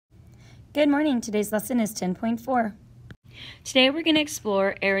Good morning. Today's lesson is 10.4. Today we're going to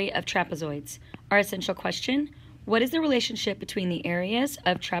explore area of trapezoids. Our essential question, what is the relationship between the areas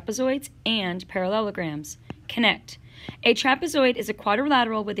of trapezoids and parallelograms? Connect. A trapezoid is a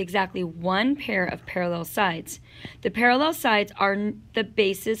quadrilateral with exactly one pair of parallel sides. The parallel sides are the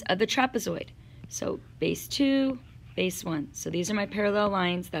bases of the trapezoid. So base 2, base 1. So these are my parallel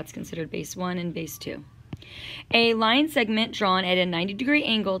lines. That's considered base 1 and base 2. A line segment drawn at a 90-degree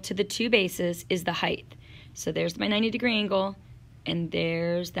angle to the two bases is the height. So there's my 90-degree angle, and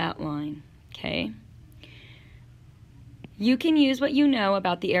there's that line, okay? You can use what you know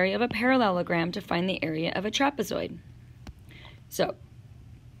about the area of a parallelogram to find the area of a trapezoid. So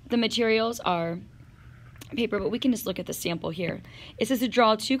the materials are paper, but we can just look at the sample here. It says to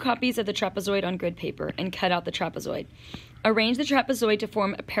draw 2 copies of the trapezoid on grid paper and cut out the trapezoid. Arrange the trapezoid to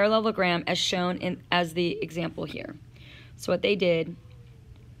form a parallelogram as shown as the example here. So what they did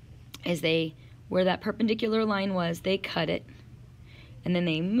is where that perpendicular line was, they cut it, and then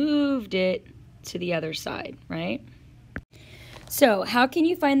they moved it to the other side, right? So how can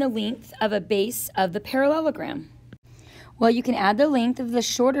you find the length of a base of the parallelogram? Well, you can add the length of the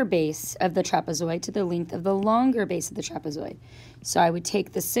shorter base of the trapezoid to the length of the longer base of the trapezoid. So I would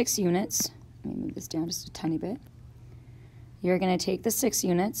take the 6 units, let me move this down just a tiny bit. You're going to take the 6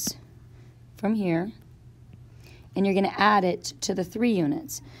 units from here, and you're going to add it to the 3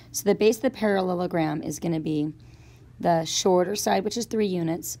 units. So the base of the parallelogram is going to be the shorter side, which is 3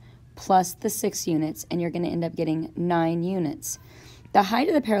 units, plus the 6 units, and you're going to end up getting 9 units. The height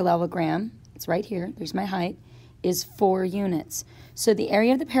of the parallelogram, it's right here, there's my height, is 4 units. So the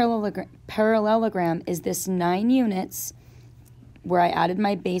area of the parallelogram is this 9 units, where I added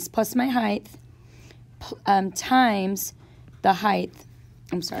my base plus my height, times the height,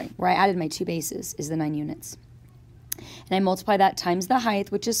 where I added my 2 bases is the 9 units. And I multiply that times the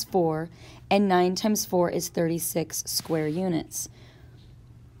height, which is 4, and 9 times 4 is 36 square units.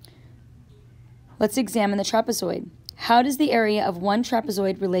 Let's examine the trapezoid. How does the area of one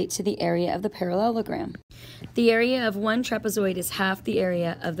trapezoid relate to the area of the parallelogram? The area of one trapezoid is half the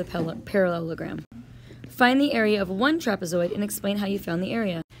area of the parallelogram. Find the area of one trapezoid and explain how you found the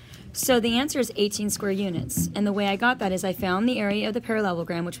area. So the answer is 18 square units, and the way I got that is I found the area of the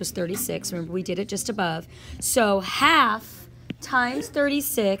parallelogram, which was 36. Remember, we did it just above. So half times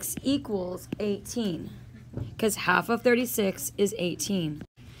 36 equals 18, because half of 36 is 18.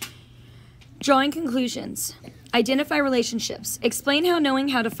 Drawing conclusions. Identify relationships. Explain how knowing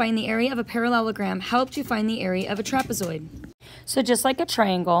how to find the area of a parallelogram helped you find the area of a trapezoid. So just like a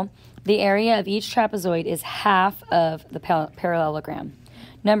triangle, the area of each trapezoid is half of the parallelogram.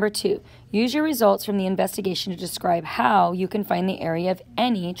 Number 2, use your results from the investigation to describe how you can find the area of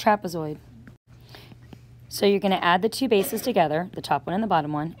any trapezoid. So you're going to add the 2 bases together, the top one and the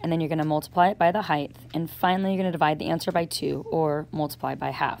bottom one, and then you're going to multiply it by the height, and finally you're going to divide the answer by 2 or multiply by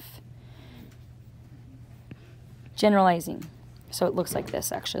half. Generalizing. So it looks like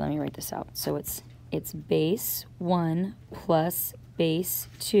this, actually. Let me write this out. So it's base 1 plus base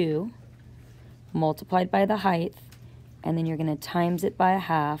 2 multiplied by the height, and then you're going to times it by a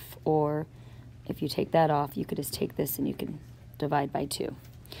half, or if you take that off, you could just take this and you can divide by 2.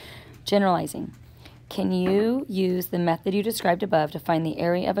 Generalizing. Can you use the method you described above to find the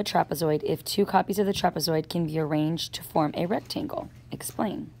area of a trapezoid if 2 copies of the trapezoid can be arranged to form a rectangle?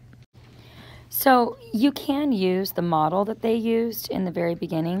 Explain. So you can use the model that they used in the very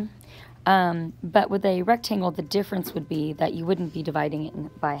beginning, but with a rectangle, the difference would be that you wouldn't be dividing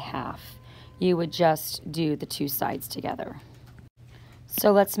it by half. You would just do the 2 sides together.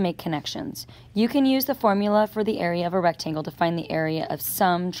 So let's make connections. You can use the formula for the area of a rectangle to find the area of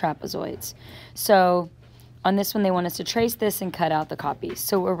some trapezoids. So on this one, they want us to trace this and cut out the copies.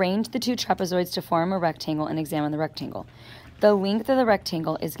 So arrange the 2 trapezoids to form a rectangle and examine the rectangle. The length of the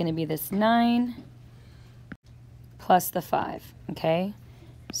rectangle is going to be this 9 plus the 5, okay?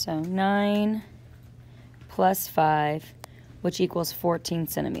 So 9 plus 5, which equals 14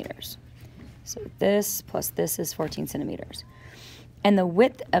 centimeters. So this plus this is 14 centimeters. And the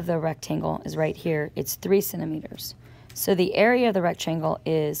width of the rectangle is right here. It's 3 centimeters. So the area of the rectangle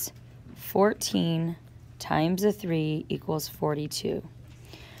is 14 times the 3 equals 42.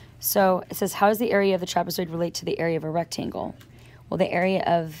 So it says, how does the area of the trapezoid relate to the area of a rectangle? Well, the area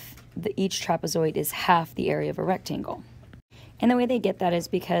of each trapezoid is half the area of a rectangle. And the way they get that is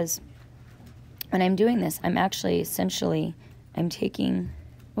because when I'm doing this, I'm actually essentially, I'm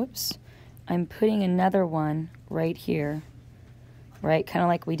putting another one right here, right? Kind of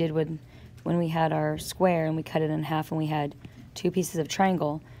like we did when we had our square and we cut it in half and we had 2 pieces of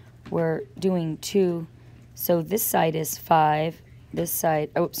triangle. We're doing 2, so this side is 5 this side,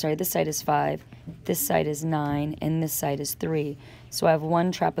 oh, sorry, this side is 5, this side is 9, and this side is 3. So I have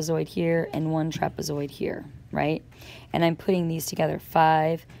one trapezoid here and one trapezoid here, right? And I'm putting these together.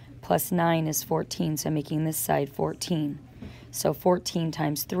 5 plus 9 is 14, so I'm making this side 14. So 14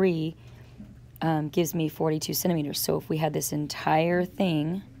 times 3 gives me 42 centimeters. So if we had this entire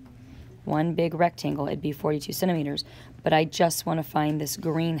thing, one big rectangle, it'd be 42 centimeters. But I just want to find this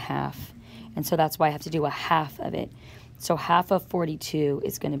green half, and so that's why I have to do a half of it. So half of 42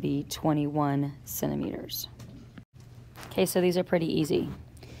 is going to be 21 centimeters. Okay, so these are pretty easy.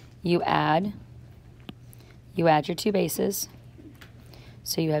 You add your two bases.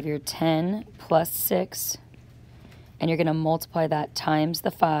 So you have your 10 plus 6, and you're going to multiply that times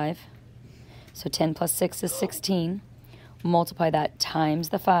the 5. So 10 plus 6 is 16. Multiply that times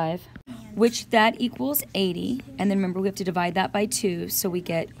the 5, which that equals 80. And then remember, we have to divide that by 2, so we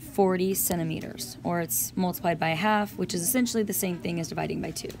get 40 centimeters. Or it's multiplied by half, which is essentially the same thing as dividing by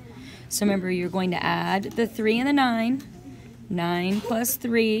 2. So remember, you're going to add the 3 and the 9. 9 plus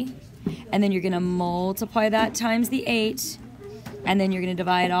 3. And then you're going to multiply that times the 8. And then you're going to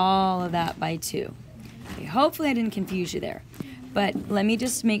divide all of that by 2. Okay, hopefully I didn't confuse you there. But let me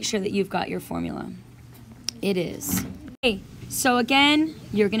just make sure that you've got your formula. It is. Okay, so again,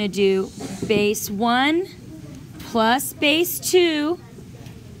 you're going to do base 1 plus base 2,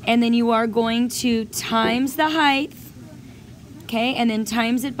 and then you are going to times the height, okay, and then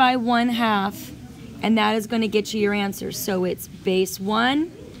times it by 1/2, and that is going to get you your answer. So it's base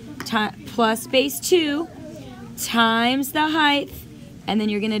 1 plus base 2 times the height, and then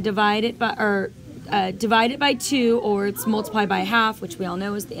you're going to divide it by 2, or it's multiplied by half, which we all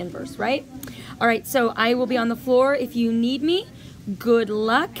know is the inverse, right? All right, so I will be on the floor if you need me. Good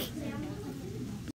luck.